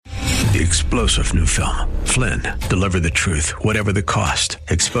The explosive new film, Flynn, deliver the truth, whatever the cost,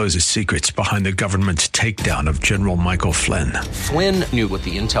 exposes secrets behind the government's takedown of General Michael Flynn. Flynn knew what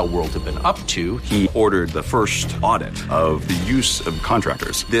the intel world had been up to. He ordered the first audit of the use of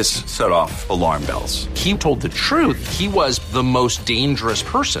contractors. This set off alarm bells. He told the truth. He was the most dangerous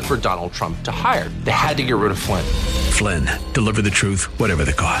person for Donald Trump to hire. They had to get rid of Flynn. Flynn, deliver the truth, whatever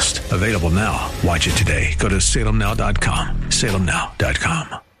the cost. Available now. Watch it today. Go to salemnow.com.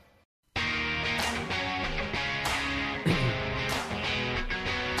 salemnow.com.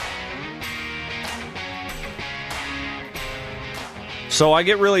 So I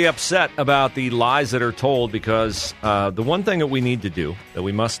get really upset about the lies that are told because the one thing that we need to do, that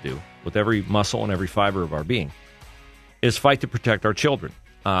we must do, with every muscle and every fiber of our being, is fight to protect our children.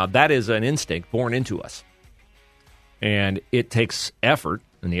 That is an instinct born into us. And it takes effort,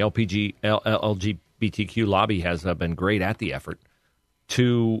 and the LGBTQ lobby has been great at the effort,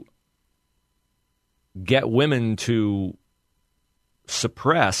 to get women to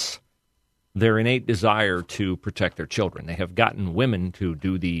suppress their innate desire to protect their children. They have gotten women to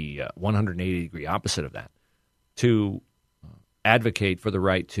do the 180-degree opposite of that, to advocate for the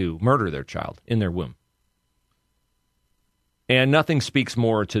right to murder their child in their womb. And nothing speaks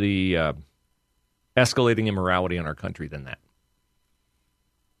more to the escalating immorality in our country than that.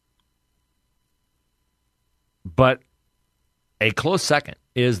 But a close second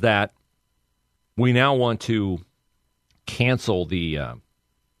is that we now want to cancel the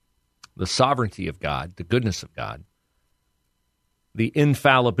sovereignty of God, the goodness of God, the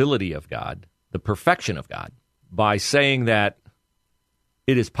infallibility of God, the perfection of God, by saying that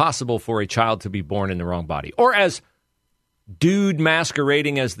it is possible for a child to be born in the wrong body. Or as dude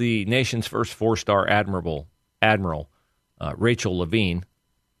masquerading as the nation's first four-star admiral, Rachel Levine,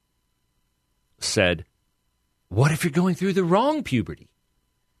 said, what if you're going through the wrong puberty?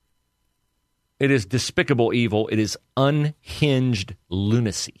 It is despicable evil. It is unhinged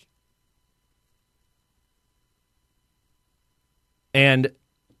lunacy. And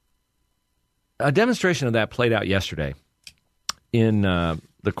a demonstration of that played out yesterday in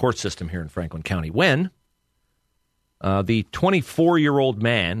the court system here in Franklin County when the 24-year-old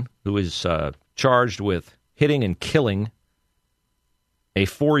man who is charged with hitting and killing a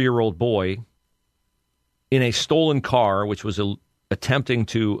 4-year-old boy in a stolen car, which was attempting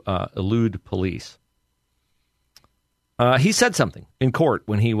to elude police. He said something in court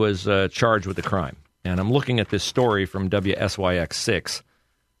when he was charged with the crime. And I'm looking at this story from WSYX6.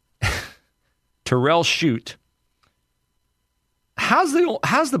 Terrell Shute. How's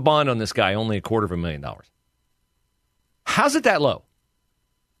the bond on this guy only $250,000? How's it that low?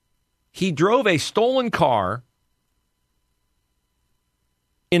 He drove a stolen car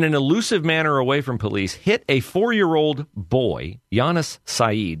in an elusive manner away from police, hit a 4-year-old boy, Giannis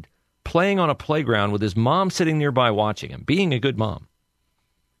Saeed, playing on a playground with his mom sitting nearby watching him, being a good mom.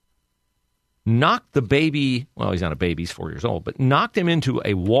 Knocked the baby, well, he's not a baby, he's 4 years old, but knocked him into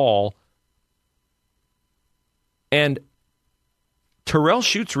a wall. And Terrell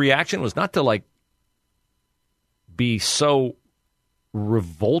Shute's reaction was not to, be so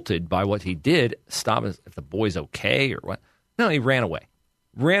revolted by what he did, stop if the boy's okay or what. No, he ran away.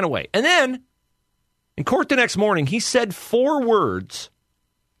 And then, in court the next morning, he said 4 words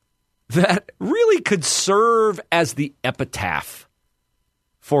that really could serve as the epitaph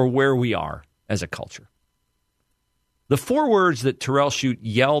for where we are as a culture. The 4 words that Terrell Shute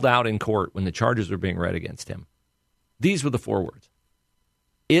yelled out in court when the charges were being read against him, these were the 4 words.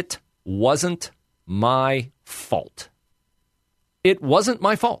 It wasn't my fault. It wasn't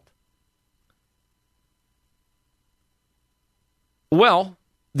my fault. Well,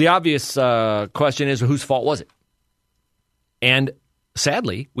 the obvious question is, whose fault was it? And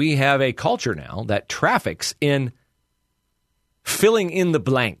sadly, we have a culture now that traffics in filling in the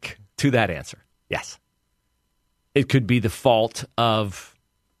blank to that answer. Yes. It could be the fault of,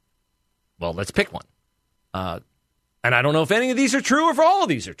 well, let's pick one. And I don't know if any of these are true or if all of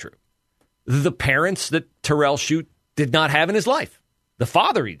these are true. The parents that Terrell Shute did not have in his life. The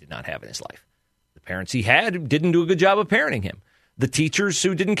father he did not have in his life. The parents he had didn't do a good job of parenting him. The teachers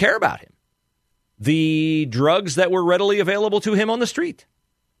who didn't care about him. The drugs that were readily available to him on the street.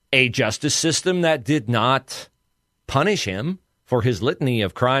 A justice system that did not punish him for his litany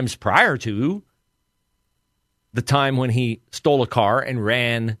of crimes prior to the time when he stole a car and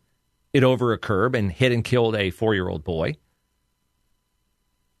ran it over a curb and hit and killed a 4-year-old boy.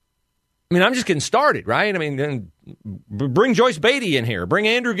 I mean, I'm just getting started, right? I mean, bring Joyce Beatty in here. Bring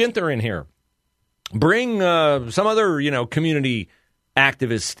Andrew Ginther in here. Bring some other, community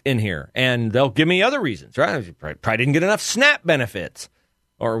activist in here. And they'll give me other reasons, right? Probably didn't get enough SNAP benefits.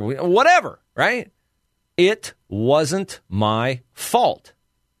 or whatever, right? It wasn't my fault.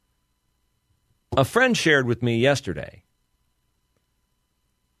 A friend shared with me yesterday,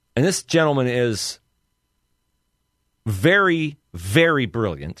 and this gentleman is very, very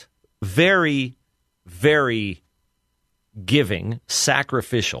brilliant, very, very giving,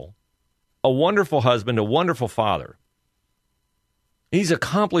 sacrificial, a wonderful husband, a wonderful father. He's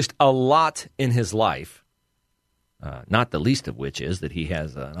accomplished a lot in his life, not the least of which is that he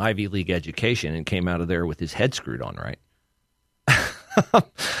has an Ivy League education and came out of there with his head screwed on right.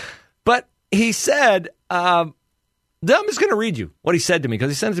 But he said, I'm just going to read you what he said to me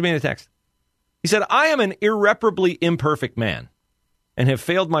because he sent it to me in a text. He said, I am an irreparably imperfect man and have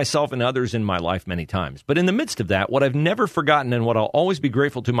failed myself and others in my life many times. But in the midst of that, what I've never forgotten and what I'll always be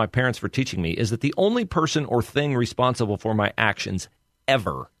grateful to my parents for teaching me is that the only person or thing responsible for my actions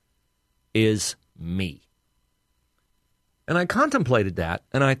ever is me. And I contemplated that,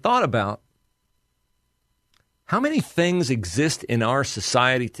 and I thought about how many things exist in our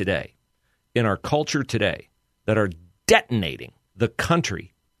society today, in our culture today, that are detonating the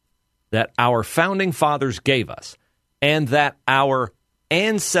country that our founding fathers gave us and that our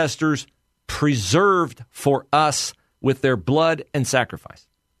ancestors preserved for us with their blood and sacrifice.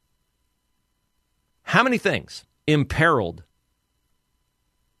 How many things imperiled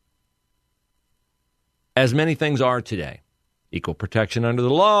as many things are today? Equal protection under the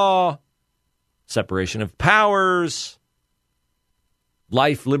law, separation of powers,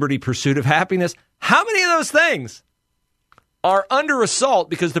 life, liberty, pursuit of happiness. How many of those things are under assault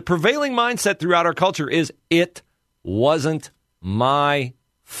because the prevailing mindset throughout our culture is it wasn't my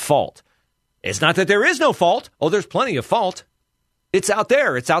fault? It's not that there is no fault. Oh, there's plenty of fault. It's out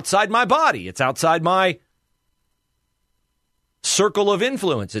there. It's outside my body. It's outside my circle of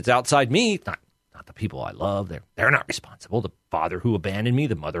influence. It's outside me. Not the people I love. They're not responsible. The father who abandoned me,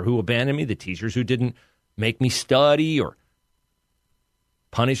 the mother who abandoned me, the teachers who didn't make me study or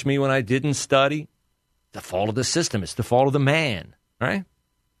punish me when I didn't study. The fault of the system. It's the fault of the man, right?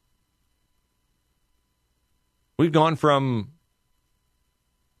 We've gone from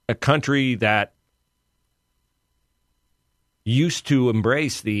a country that used to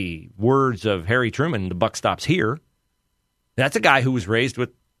embrace the words of Harry Truman, the buck stops here. That's a guy who was raised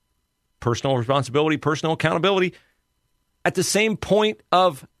with personal responsibility, personal accountability, at the same point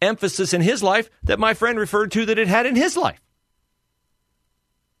of emphasis in his life that my friend referred to that it had in his life.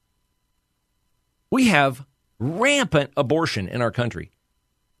 We have rampant abortion in our country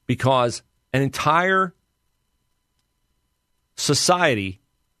because an entire society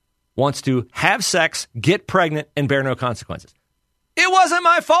wants to have sex, get pregnant, and bear no consequences. It wasn't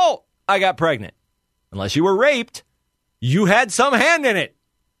my fault I got pregnant. Unless you were raped, you had some hand in it.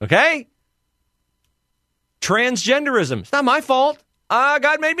 Okay? Transgenderism. It's not my fault.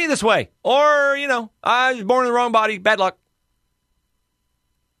 God made me this way. Or, I was born in the wrong body. Bad luck.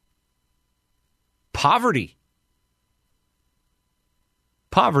 Poverty.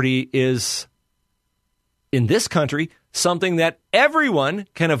 Poverty is, in this country, something that everyone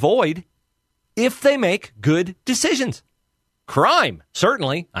can avoid if they make good decisions. Crime,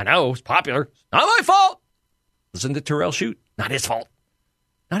 certainly. I know, it's popular. It's not my fault. Listen to Terrell Shute. Not his fault.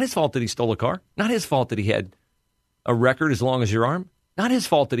 Not his fault that he stole a car. Not his fault that he had a record as long as your arm. Not his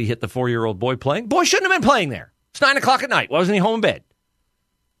fault that he hit the 4-year-old boy playing. Boy shouldn't have been playing there. It's 9 o'clock at night. Why wasn't he home in bed?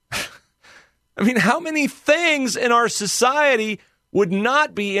 I mean, how many things in our society would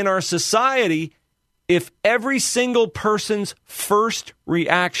not be in our society if every single person's first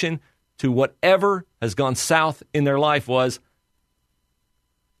reaction to whatever has gone south in their life was,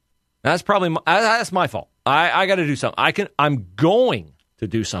 that's my fault. I got to do something. I'm going to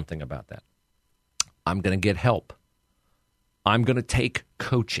do something about that. I'm going to get help. I'm going to take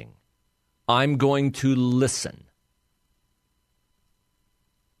coaching. I'm going to listen.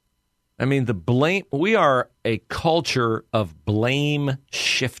 I mean, we are a culture of blame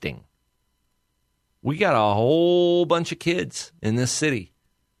shifting. We got a whole bunch of kids in this city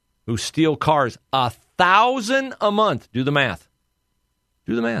who steal cars, 1,000 a month. Do the math.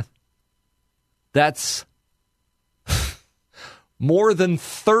 That's more than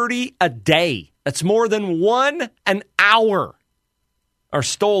 30 a day. That's more than 1 an hour are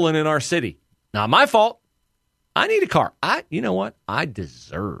stolen in our city. Not my fault. I need a car. You know what? I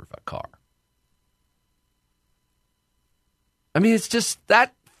deserve a car. I mean, it's just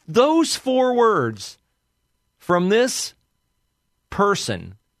those 4 words from this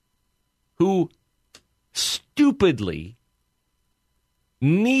person who stupidly,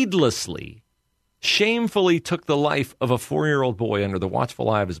 needlessly, shamefully took the life of a 4-year-old boy under the watchful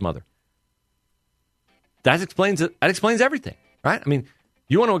eye of his mother. That explains it. That explains everything, right? I mean,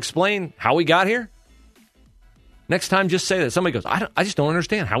 You want to explain how we got here? Next time, just say that. Somebody goes, I just don't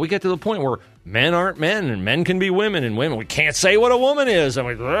understand how we get to the point where men aren't men and men can be women and women. We can't say what a woman is. I'm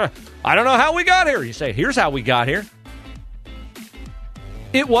like, I don't know how we got here. You say, here's how we got here.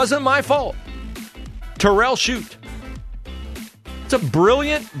 It wasn't my fault. Terrell Shute. It's a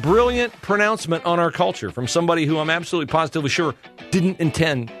brilliant, brilliant pronouncement on our culture from somebody who I'm absolutely positively sure didn't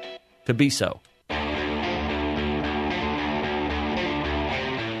intend to be so.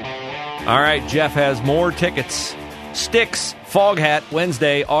 All right, Jeff has more tickets. Sticks, Foghat,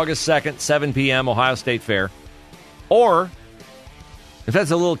 Wednesday, August 2nd, 7 p.m., Ohio State Fair. Or, if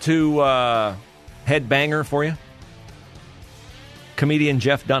that's a little too headbanger for you, comedian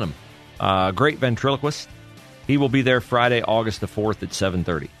Jeff Dunham, great ventriloquist. He will be there Friday, August the 4th at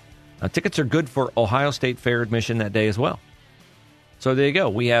 7:30. Tickets are good for Ohio State Fair admission that day as well. So there you go.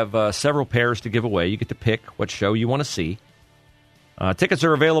 We have several pairs to give away. You get to pick what show you want to see. Tickets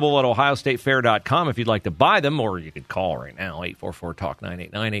are available at ohiostatefair.com if you'd like to buy them, or you could call right now,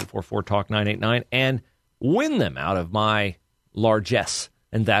 844-TALK-989, 844-TALK-989, and win them out of my largesse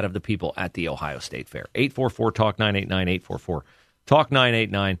and that of the people at the Ohio State Fair. 844-TALK-989,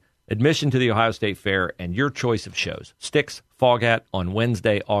 844-TALK-989, admission to the Ohio State Fair, and your choice of shows. Sticks, Foghat on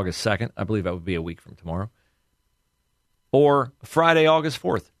Wednesday, August 2nd. I believe that would be a week from tomorrow. Or Friday, August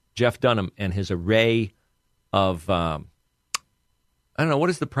 4th, Jeff Dunham and his array of... I don't know, what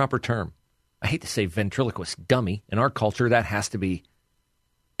is the proper term? I hate to say ventriloquist dummy. In our culture, that has to be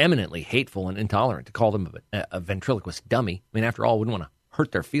eminently hateful and intolerant to call them a ventriloquist dummy. I mean, after all, wouldn't want to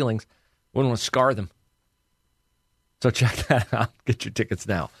hurt their feelings. Wouldn't want to scar them. So check that out. Get your tickets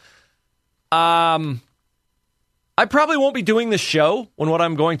now. I probably won't be doing this show when what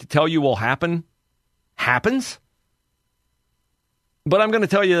I'm going to tell you will happen happens. But I'm going to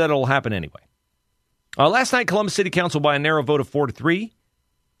tell you that it'll happen anyway. Last night, Columbus City Council, by a narrow vote of 4-3,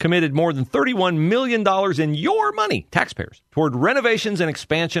 committed more than $31 million in your money, taxpayers, toward renovations and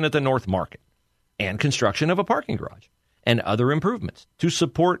expansion at the North Market and construction of a parking garage and other improvements to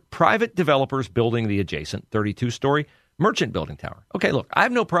support private developers building the adjacent 32-story merchant building tower. Okay, look, I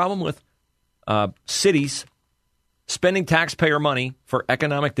have no problem with cities spending taxpayer money for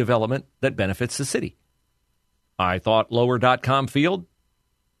economic development that benefits the city. I thought Lower.com Field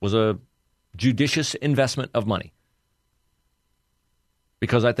was a judicious investment of money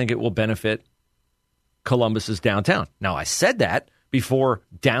because I think it will benefit Columbus's downtown. Now, I said that before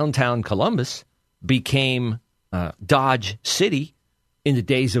downtown Columbus became Dodge City in the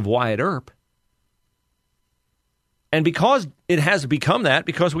days of Wyatt Earp. And because it has become that,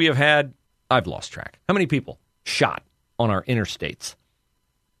 because we have had, I've lost track, how many people shot on our interstates?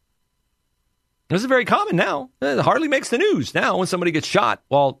 This is very common now. It hardly makes the news now when somebody gets shot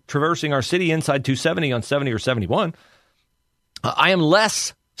while traversing our city inside 270 on 70 or 71. I am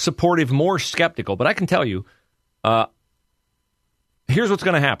less supportive, more skeptical, but I can tell you, here's what's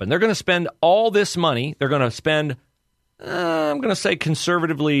going to happen. They're going to spend all this money. They're going to spend, I'm going to say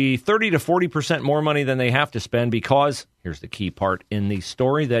conservatively, 30 to 40% more money than they have to spend because, here's the key part in the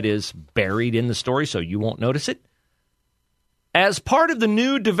story that is buried in the story so you won't notice it. As part of the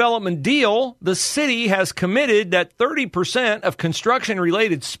new development deal, the city has committed that 30% of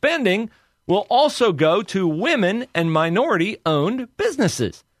construction-related spending will also go to women and minority-owned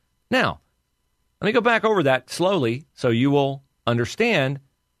businesses. Now, let me go back over that slowly so you will understand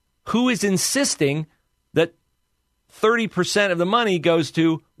who is insisting that 30% of the money goes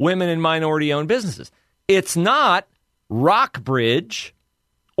to women and minority-owned businesses. It's not Rockbridge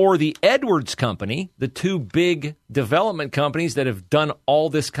or the Edwards Company, the two big development companies that have done all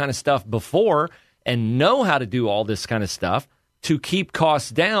this kind of stuff before and know how to do all this kind of stuff to keep costs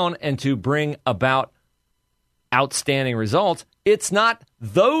down and to bring about outstanding results. It's not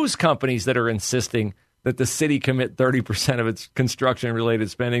those companies that are insisting that the city commit 30% of its construction-related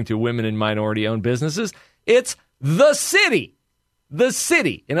spending to women and minority-owned businesses. It's the city. The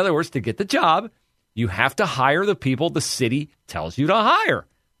city. In other words, to get the job, you have to hire the people the city tells you to hire.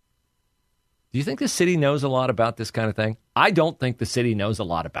 Do you think the city knows a lot about this kind of thing? I don't think the city knows a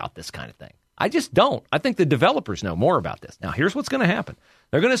lot about this kind of thing. I just don't. I think the developers know more about this. Now, here's what's going to happen.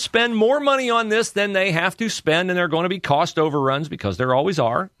 They're going to spend more money on this than they have to spend, and there are going to be cost overruns because there always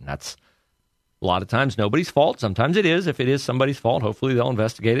are. And that's a lot of times nobody's fault. Sometimes it is. If it is somebody's fault, hopefully they'll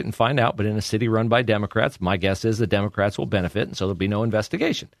investigate it and find out. But in a city run by Democrats, my guess is the Democrats will benefit, and so there'll be no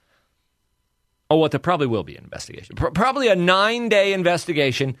investigation. Oh, what? There probably will be an investigation. Probably a 9-day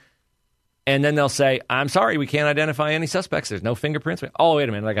investigation. And then they'll say, I'm sorry, we can't identify any suspects. There's no fingerprints. Oh, wait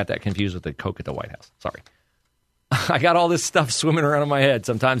a minute. I got that confused with the coke at the White House. Sorry. I got all this stuff swimming around in my head.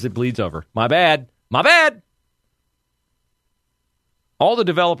 Sometimes it bleeds over. My bad. My bad. All the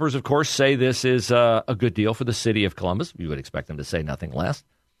developers, of course, say this is a good deal for the city of Columbus. You would expect them to say nothing less.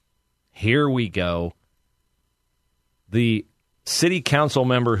 Here we go. The city council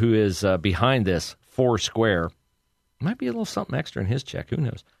member who is behind this, Foursquare, might be a little something extra in his check. Who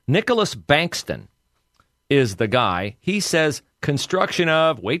knows? Nicholas Bankston is the guy. He says construction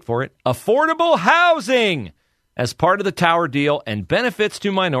of, wait for it, affordable housing as part of the tower deal and benefits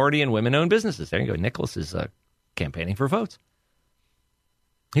to minority and women-owned businesses. There you go. Nicholas is campaigning for votes.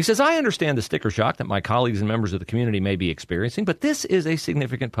 He says, I understand the sticker shock that my colleagues and members of the community may be experiencing, but this is a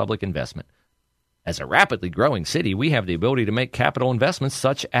significant public investment. As a rapidly growing city, we have the ability to make capital investments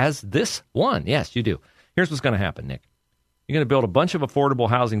such as this one. Yes, you do. Here's what's going to happen, Nick. You're going to build a bunch of affordable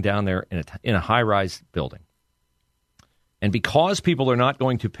housing down there in a high-rise building. And because people are not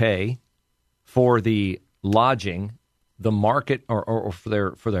going to pay for the lodging, the market, or for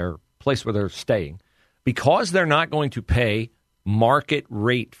their place where they're staying, because they're not going to pay market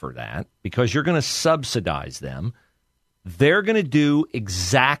rate for that, because you're going to subsidize them, they're going to do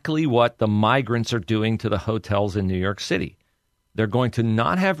exactly what the migrants are doing to the hotels in New York City. They're going to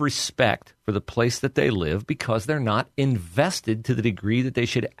not have respect for the place that they live because they're not invested to the degree that they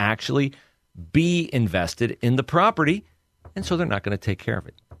should actually be invested in the property, and so they're not going to take care of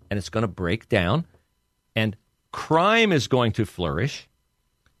it. And it's going to break down, and crime is going to flourish,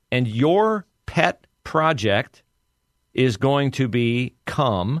 and your pet project is going to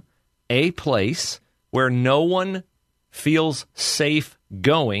become a place where no one feels safe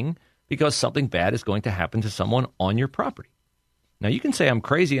going because something bad is going to happen to someone on your property. Now, you can say I'm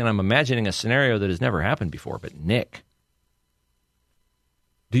crazy and I'm imagining a scenario that has never happened before, but Nick,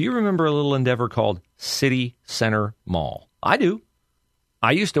 do you remember a little endeavor called City Center Mall? I do.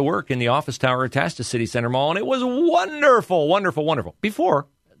 I used to work in the office tower attached to City Center Mall, and it was wonderful, wonderful, wonderful. Before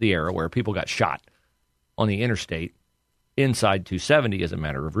the era where people got shot on the interstate inside 270 as a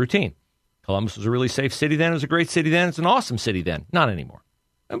matter of routine. Columbus was a really safe city then. It was a great city then. It's an awesome city then. Not anymore.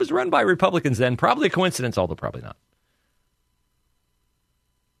 It was run by Republicans then. Probably a coincidence, although probably not.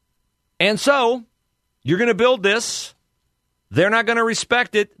 And so, you're going to build this. They're not going to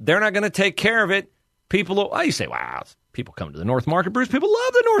respect it. They're not going to take care of it. People, you say, wow, people come to the North Market, Bruce. People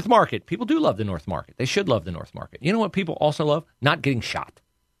love the North Market. People do love the North Market. They should love the North Market. You know what people also love? Not getting shot.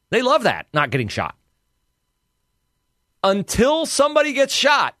 They love that, not getting shot. Until somebody gets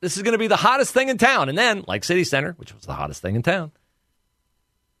shot, this is going to be the hottest thing in town. And then, like City Center, which was the hottest thing in town,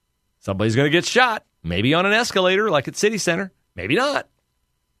 somebody's going to get shot, maybe on an escalator like at City Center, maybe not.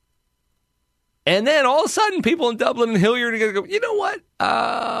 And then all of a sudden, people in Dublin and Hilliard are going to go, you know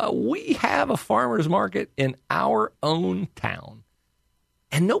what? We have a farmer's market in our own town,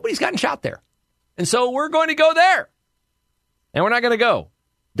 and nobody's gotten shot there. And so we're going to go there. And we're not going to go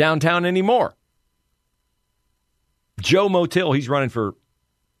downtown anymore. Joe Motil, he's running for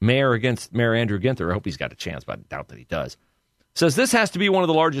mayor against Mayor Andrew Ginther. I hope he's got a chance, but I doubt that he does. Says this has to be one of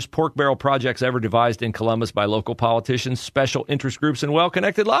the largest pork barrel projects ever devised in Columbus by local politicians, special interest groups, and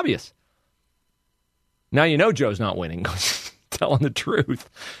well-connected lobbyists. Now you know Joe's not winning. Telling the truth.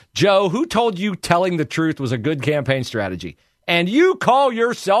 Joe, who told you telling the truth was a good campaign strategy? And you call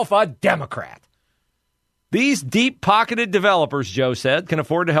yourself a Democrat. These deep-pocketed developers, Joe said, can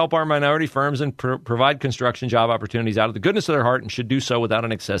afford to help our minority firms and provide construction job opportunities out of the goodness of their heart and should do so without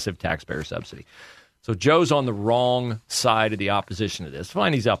an excessive taxpayer subsidy. So Joe's on the wrong side of the opposition to this.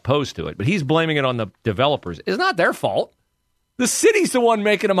 Fine, he's opposed to it, but he's blaming it on the developers. It's not their fault. The city's the one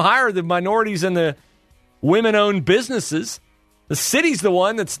making them hire the minorities and the women-owned businesses. The city's the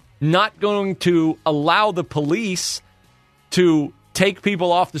one that's not going to allow the police to take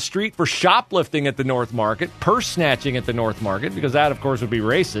people off the street for shoplifting at the North Market, purse snatching at the North Market, because that, of course, would be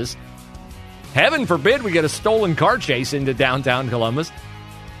racist. Heaven forbid we get a stolen car chase into downtown Columbus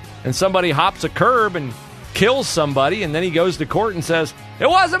and somebody hops a curb and kills somebody, and then he goes to court and says, it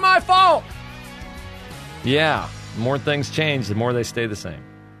wasn't my fault. Yeah, the more things change, the more they stay the same.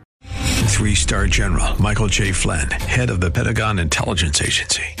 3-star General Michael J. Flynn, head of the Pentagon Intelligence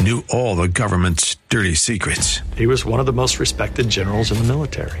Agency, knew all the government's dirty secrets. He was one of the most respected generals in the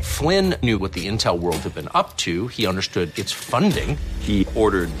military. Flynn knew what the intel world had been up to. He understood its funding. He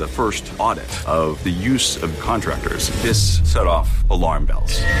ordered the first audit of the use of contractors. This set off alarm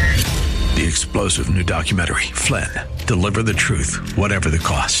bells. The explosive new documentary, Flynn, Deliver the Truth, Whatever the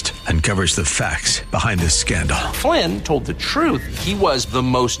Cost, uncovers the facts behind this scandal. Flynn told the truth. He was the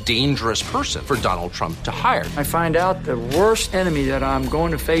most dangerous person for Donald Trump to hire. I find out the worst enemy that I'm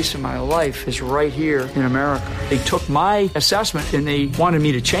going to face in my life is right here in America. They took my assessment and they wanted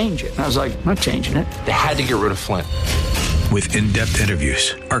me to change it. And I was like, I'm not changing it. They had to get rid of Flynn. With in-depth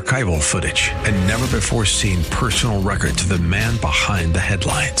interviews, archival footage, and never-before-seen personal records of the man behind the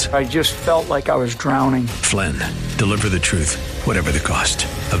headlines. I just felt like I was drowning. Flynn, deliver the truth, whatever the cost.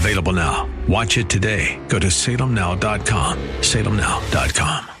 Available now. Watch it today. Go to salemnow.com.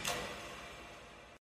 salemnow.com.